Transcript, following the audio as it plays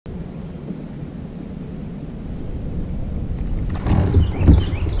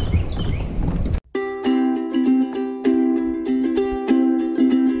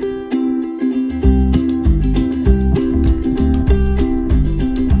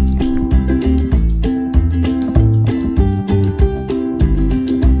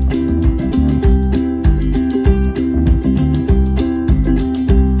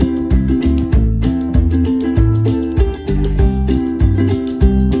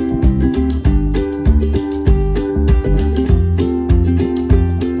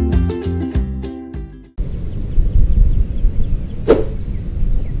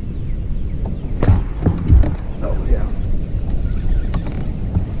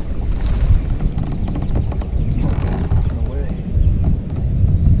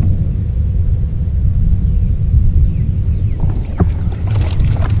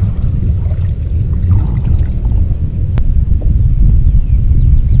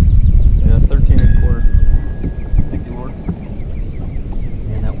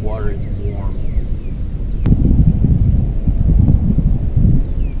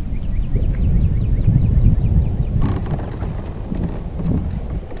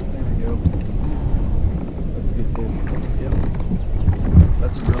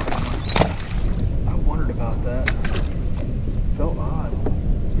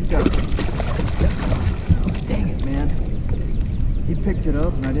it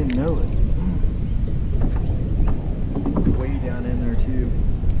up and I didn't know it. Way down in there too.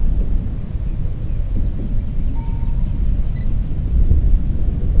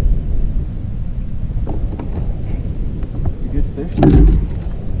 It's a good fish there.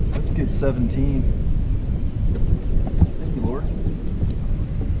 That's a good 17. Thank you, Lord.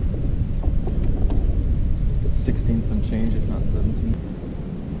 16 some change, if not 17.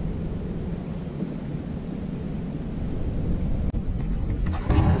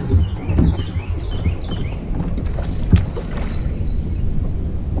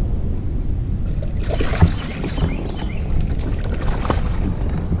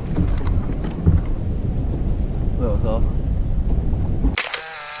 That was awesome.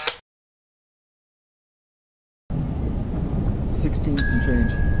 $16 some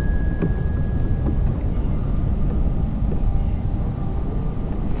change.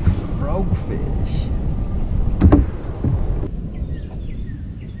 Frogfish.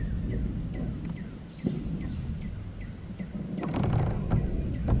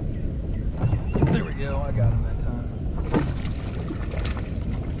 There we go, I got him that time.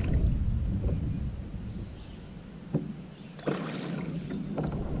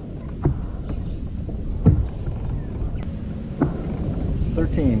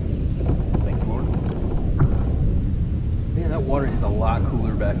 Thank you, Lord. Man, that water is a lot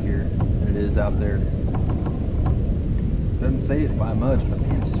cooler back here than it is out there. Doesn't say it's by much, but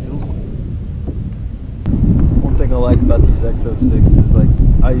man, it just feels like it. One thing I like about these exo sticks is like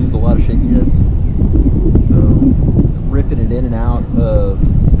I use a lot of Shakyheads, so ripping it in and out of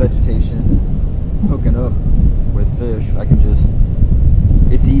vegetation, hooking up with fish, I can just,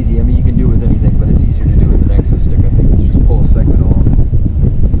 it's easy. I mean, you can do it with anything, but it's easier to do with an exo stick. I think it's just pull a segment on,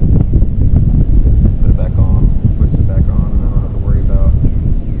 put it back on, twist it back on, and I don't have to worry about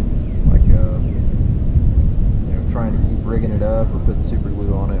like you know, trying to keep rigging it up or putting super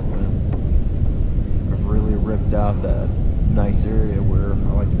glue on it when I've really ripped out that nice area where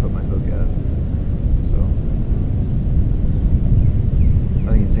I like to put my hook at. So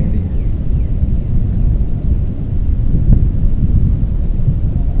I think it's handy.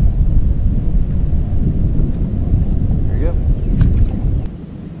 There you go.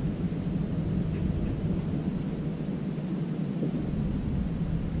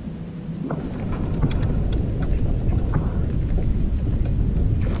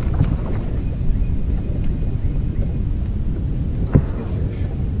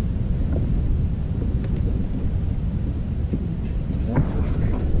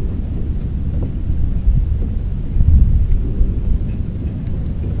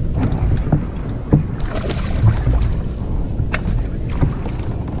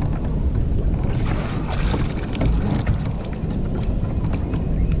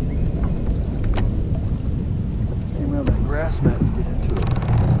 Grass mat to get into it.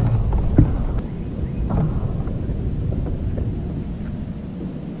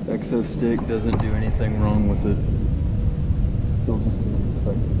 Exo stick doesn't do anything wrong with it. Still just as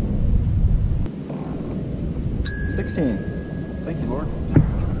effective. 16. Thank you, Lord.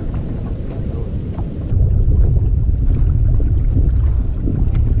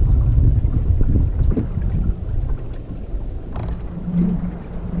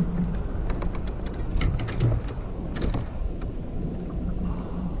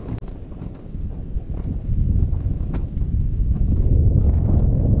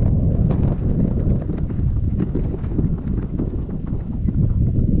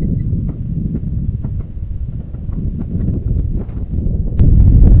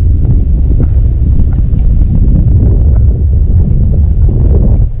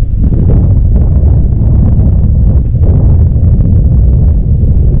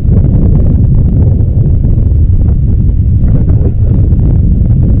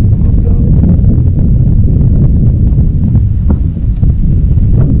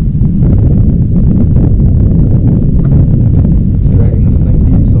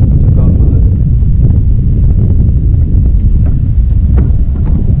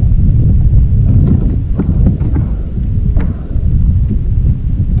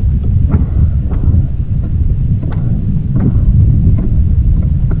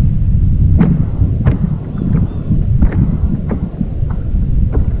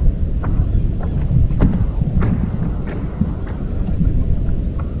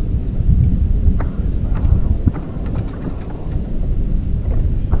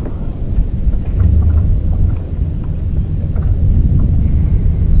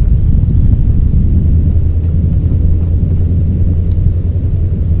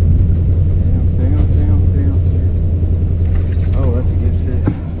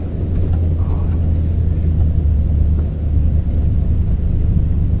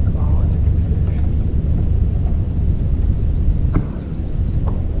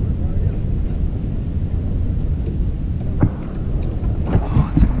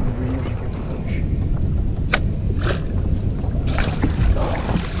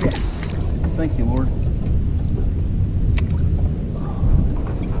 Thank you, Lord.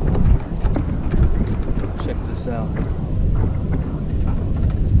 Check this out.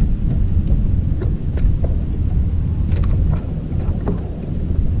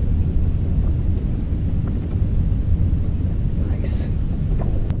 Nice.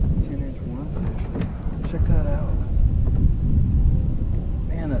 10-inch wormfish. Check that out.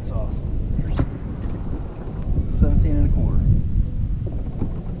 Man, that's awesome. 17 1/4.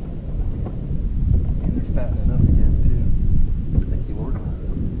 And they're fattening up again too. Thank you, Lord.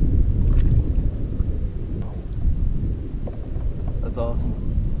 That's awesome.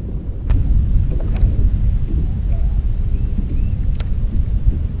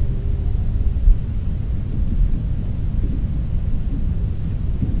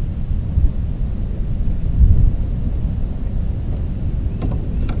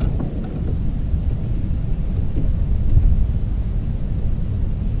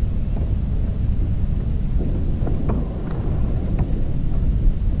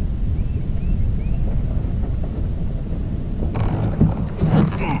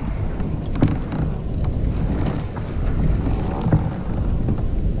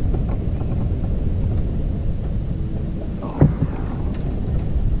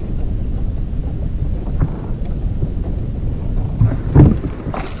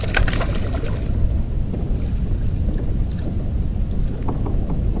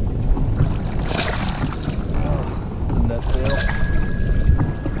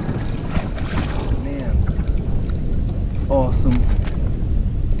 Awesome.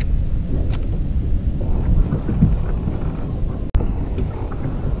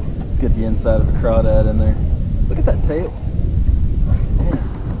 Let's get the inside of a crawdad in there. Look at that tail. Man.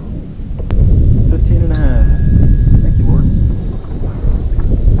 15 1/2. Thank you, Lord.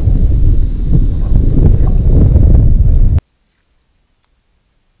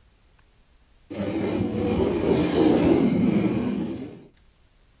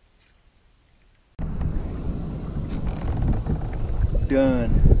 Done.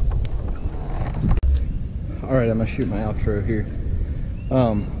 All right, I'm gonna shoot my outro here.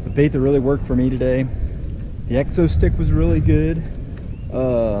 The bait that really worked for me today, the exo stick was really good.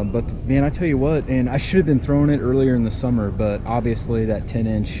 But man, I tell you what, and I should have been throwing it earlier in the summer, but obviously that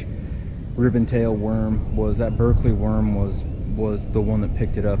 10-inch ribbontail worm was, that Berkley worm was the one that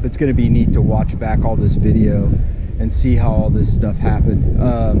picked it up. It's gonna be neat to watch back all this video and see how all this stuff happened.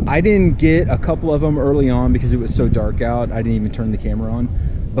 I didn't get a couple of them early on because it was so dark out. I didn't even turn the camera on,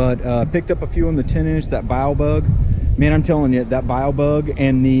 but picked up a few on the 10-inch, that Vile Bug. Man, I'm telling you, that Vile Bug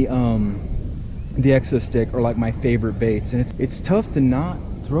and the exo stick are like my favorite baits, and it's tough to not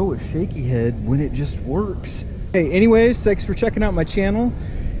throw a Shakyhead when it just works. Hey, anyways, thanks for checking out my channel.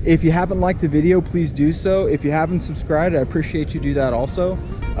 If you haven't liked the video, please do so. If you haven't subscribed, I appreciate you do that also.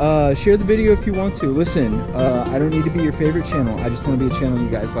 Share the video if you want to. Listen, I don't need to be your favorite channel. I just want to be a channel you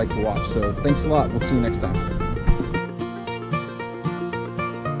guys like to watch. So thanks a lot. We'll see you next time.